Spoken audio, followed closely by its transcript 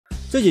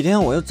这几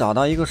天我又找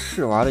到一个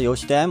试玩的游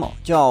戏 demo，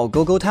 叫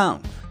GoGo Town，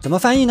 怎么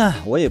翻译呢？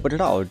我也不知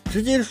道，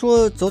直接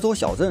说走走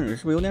小镇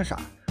是不是有点傻？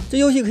这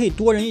游戏可以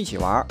多人一起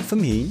玩，分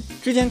屏。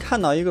之前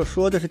看到一个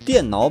说这是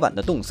电脑版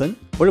的动森，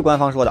不是官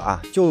方说的啊，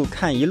就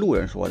看一路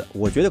人说的，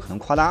我觉得可能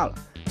夸大了。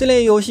这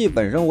类游戏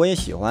本身我也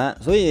喜欢，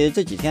所以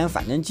这几天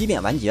反正基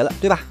本完结了，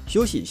对吧？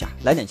休息一下，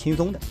来点轻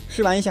松的，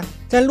试玩一下。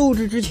在录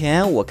制之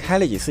前，我开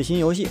了几次新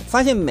游戏，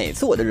发现每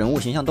次我的人物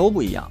形象都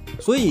不一样，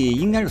所以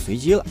应该是随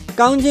机了。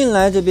刚进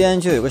来这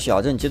边就有个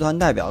小镇集团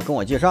代表跟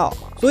我介绍，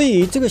所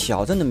以这个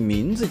小镇的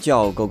名字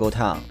叫 GoGo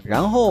Town，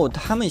 然后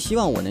他们希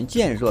望我能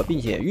建设并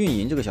且运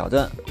营这个小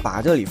镇，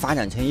把这里发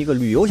展成一个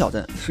旅游小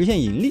镇，实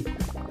现盈利。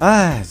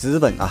哎，资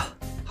本啊！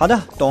好的，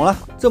懂了。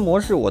这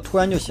模式我突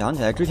然就想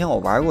起来，之前我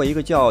玩过一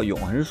个叫《永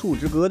恒树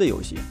之歌》的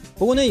游戏，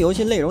不过那游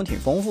戏内容挺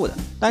丰富的，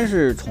但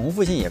是重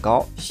复性也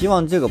高。希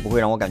望这个不会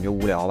让我感觉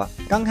无聊吧。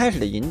刚开始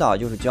的引导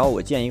就是教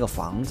我建一个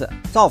房子，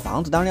造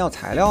房子当然要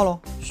材料咯，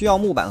需要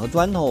木板和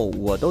砖头，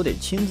我都得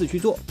亲自去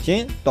做。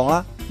行，懂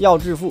了。要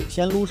致富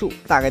先撸树，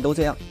大概都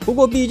这样。不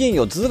过毕竟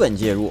有资本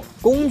介入，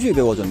工具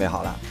给我准备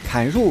好了，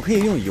砍树可以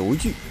用油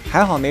锯，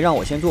还好没让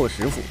我先做个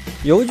石斧。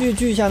油锯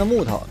锯下的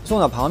木头送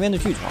到旁边的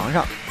锯床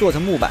上，做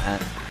成木板。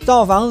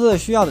造房子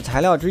需要的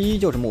材料之一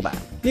就是木板，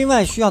另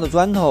外需要的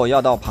砖头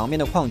要到旁边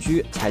的矿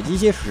区采集一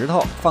些石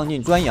头，放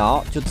进砖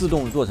窑，就自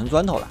动做成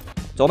砖头了。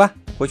走吧，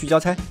回去交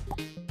差。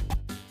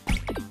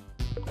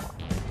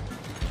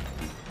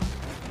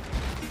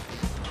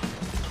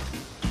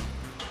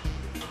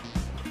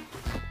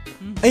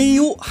哎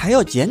呦，还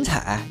要剪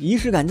彩，仪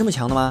式感这么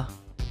强的吗？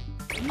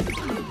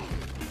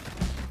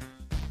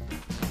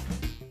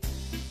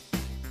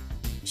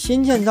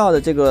新建造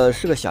的这个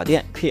是个小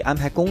店，可以安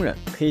排工人，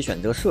可以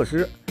选择设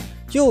施，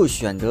就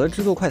选择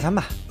制作快餐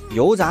吧。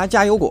油炸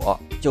加油果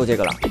就这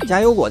个了，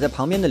加油果在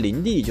旁边的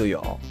林地就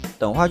有，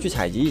等会儿去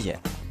采集一些。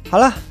好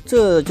了，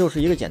这就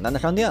是一个简单的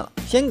商店了。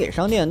先给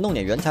商店弄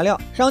点原材料，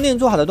商店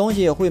做好的东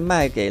西会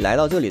卖给来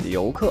到这里的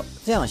游客，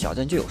这样小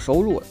镇就有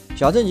收入了，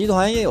小镇集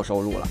团也有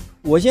收入了。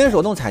我先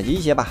手动采集一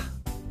些吧。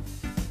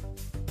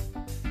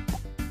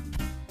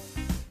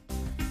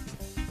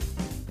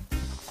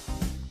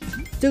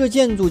这个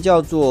建筑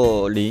叫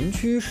做林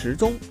区时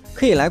钟，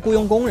可以来雇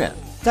佣工人。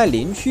在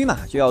林区嘛，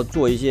就要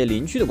做一些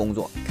林区的工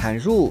作，砍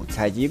树、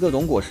采集各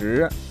种果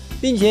实，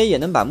并且也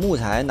能把木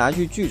材拿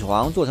去锯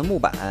床做成木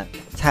板。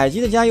采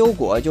集的加油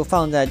果就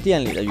放在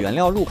店里的原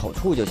料入口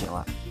处就行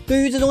了。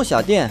对于这种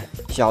小店，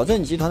小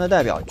镇集团的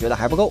代表觉得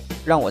还不够，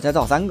让我再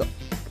造3个。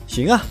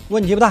行啊，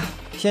问题不大。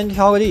先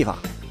挑个地方，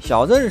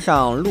小镇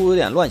上路有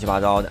点乱七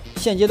八糟的，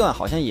现阶段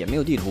好像也没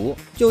有地图，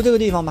就这个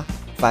地方吧。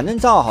反正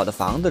造好的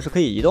房子是可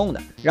以移动的，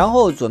然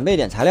后准备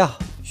点材料，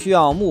需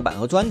要木板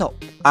和砖头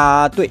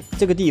啊。对，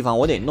这个地方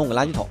我得弄个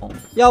垃圾桶，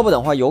要不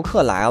等会游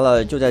客来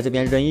了就在这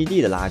边扔一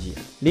地的垃圾。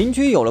邻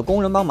居有了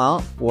工人帮忙，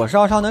我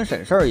稍稍能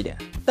省事儿一点。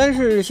但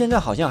是现在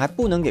好像还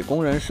不能给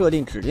工人设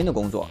定指定的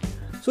工作，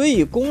所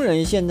以工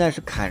人现在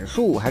是砍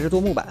树还是做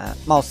木板，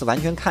貌似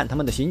完全看他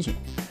们的心情。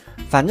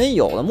反正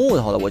有了木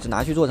头了，我就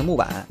拿去做成木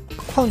板。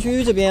矿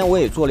区这边我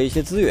也做了一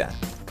些资源。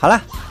好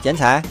了，剪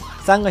彩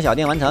，3个小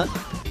店完成。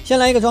先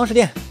来一个装饰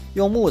店，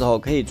用木头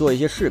可以做一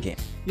些饰品，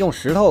用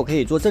石头可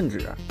以做镇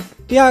纸。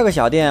第2个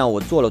小店我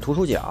做了图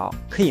书角，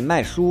可以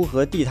卖书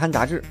和地摊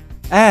杂志。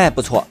哎，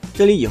不错，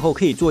这里以后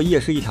可以做夜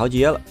市一条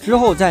街了，之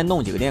后再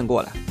弄几个店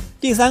过来。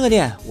第3个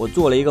店我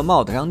做了一个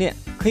帽子商店，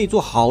可以做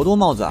好多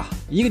帽子啊，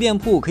一个店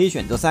铺可以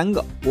选择3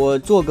个。我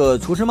做个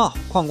厨师帽、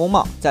矿工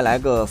帽，再来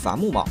个伐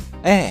木帽。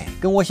哎，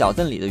跟我小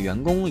镇里的员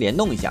工联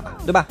动一下嘛，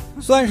对吧？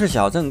算是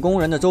小镇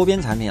工人的周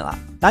边产品了。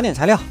拿点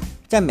材料，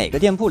在每个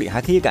店铺里还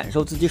可以感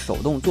受自己手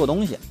动做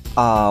东西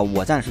啊。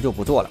我暂时就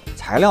不做了，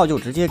材料就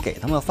直接给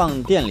他们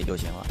放店里就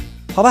行了。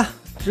好吧，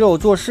只有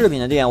做饰品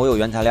的店我有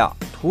原材料，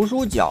图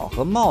书角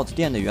和帽子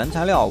店的原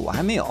材料我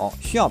还没有，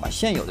需要把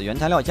现有的原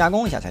材料加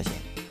工一下才行。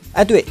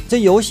哎，对，这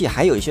游戏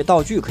还有一些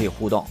道具可以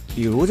互动，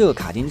比如这个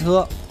卡丁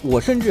车，我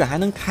甚至还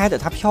能开着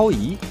它漂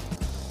移。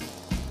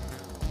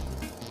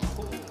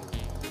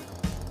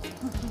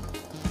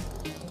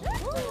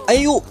哎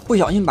呦，不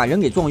小心把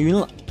人给撞晕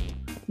了。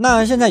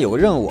那现在有个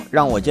任务，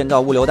让我建造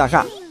物流大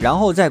厦，然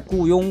后再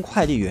雇佣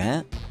快递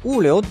员。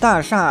物流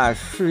大厦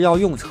是要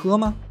用车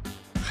吗？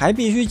还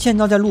必须建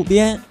造在路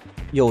边，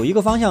有一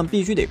个方向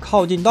必须得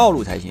靠近道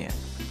路才行。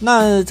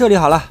那这里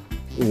好了。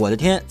我的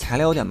天，材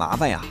料有点麻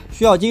烦呀，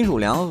需要金属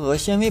梁和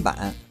纤维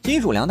板。金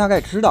属梁大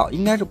概知道，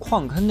应该是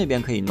矿坑那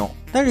边可以弄，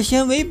但是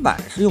纤维板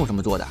是用什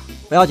么做的？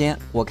不要紧，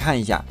我看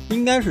一下，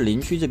应该是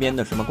林区这边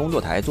的什么工作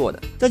台做的。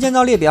在建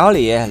造列表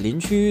里，林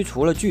区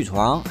除了锯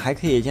床，还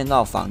可以建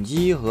造纺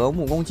机和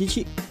木工机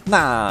器，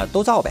那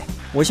都造呗。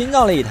我新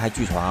造了一台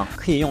锯床，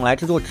可以用来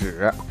制作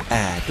纸。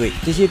哎，对，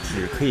这些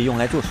纸可以用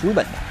来做书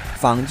本的。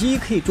纺机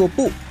可以做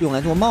布，用来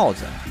做帽子。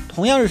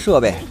同样是设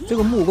备，这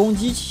个木工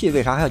机器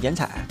为啥还要剪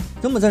彩？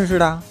这么正式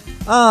的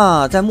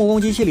啊，在木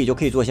工机器里就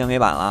可以做纤维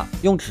板了，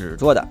用纸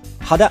做的。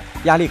好的，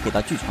压力给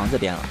到锯床这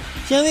边了，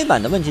纤维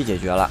板的问题解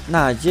决了，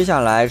那接下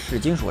来是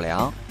金属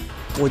梁。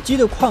我记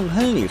得矿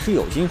坑里是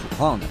有金属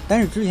矿的，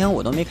但是之前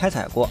我都没开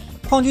采过。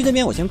矿区这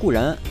边我先雇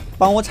人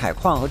帮我采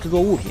矿和制作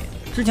物品，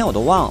之前我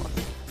都忘了。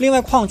另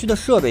外，矿区的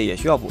设备也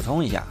需要补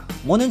充一下。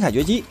摩能采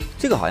掘机，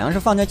这个好像是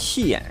放在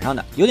气眼上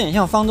的，有点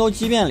像方舟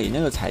机变里那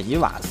个采集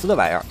瓦斯的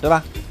玩意儿，对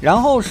吧？然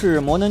后是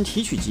摩能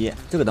提取机，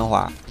这个等会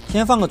儿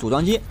先放个组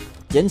装机，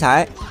剪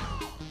彩。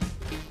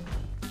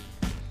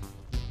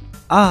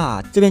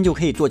啊，这边就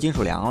可以做金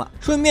属梁了。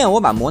顺便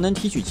我把摩能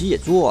提取机也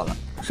做了，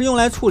是用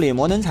来处理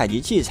摩能采集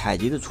器采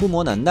集的出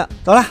摩能的。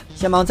走了，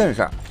先忙正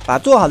事儿，把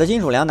做好的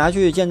金属梁拿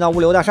去建造物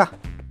流大厦。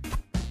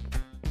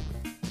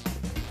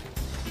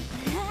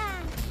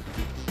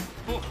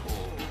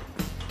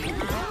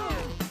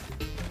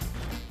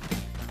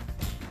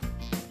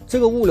这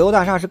个物流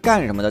大厦是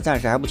干什么的，暂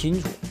时还不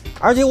清楚。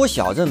而且我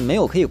小镇没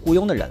有可以雇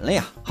佣的人了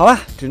呀。好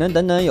吧，只能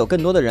等等有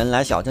更多的人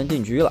来小镇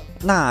定居了。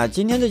那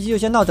今天这期就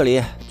先到这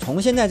里。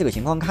从现在这个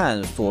情况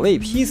看，所谓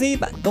PC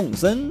版动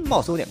森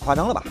貌似有点夸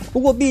张了吧？不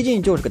过毕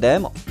竟就是个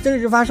demo，正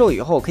式发售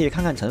以后可以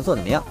看看成色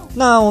怎么样。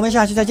那我们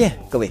下期再见，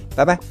各位，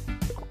拜拜。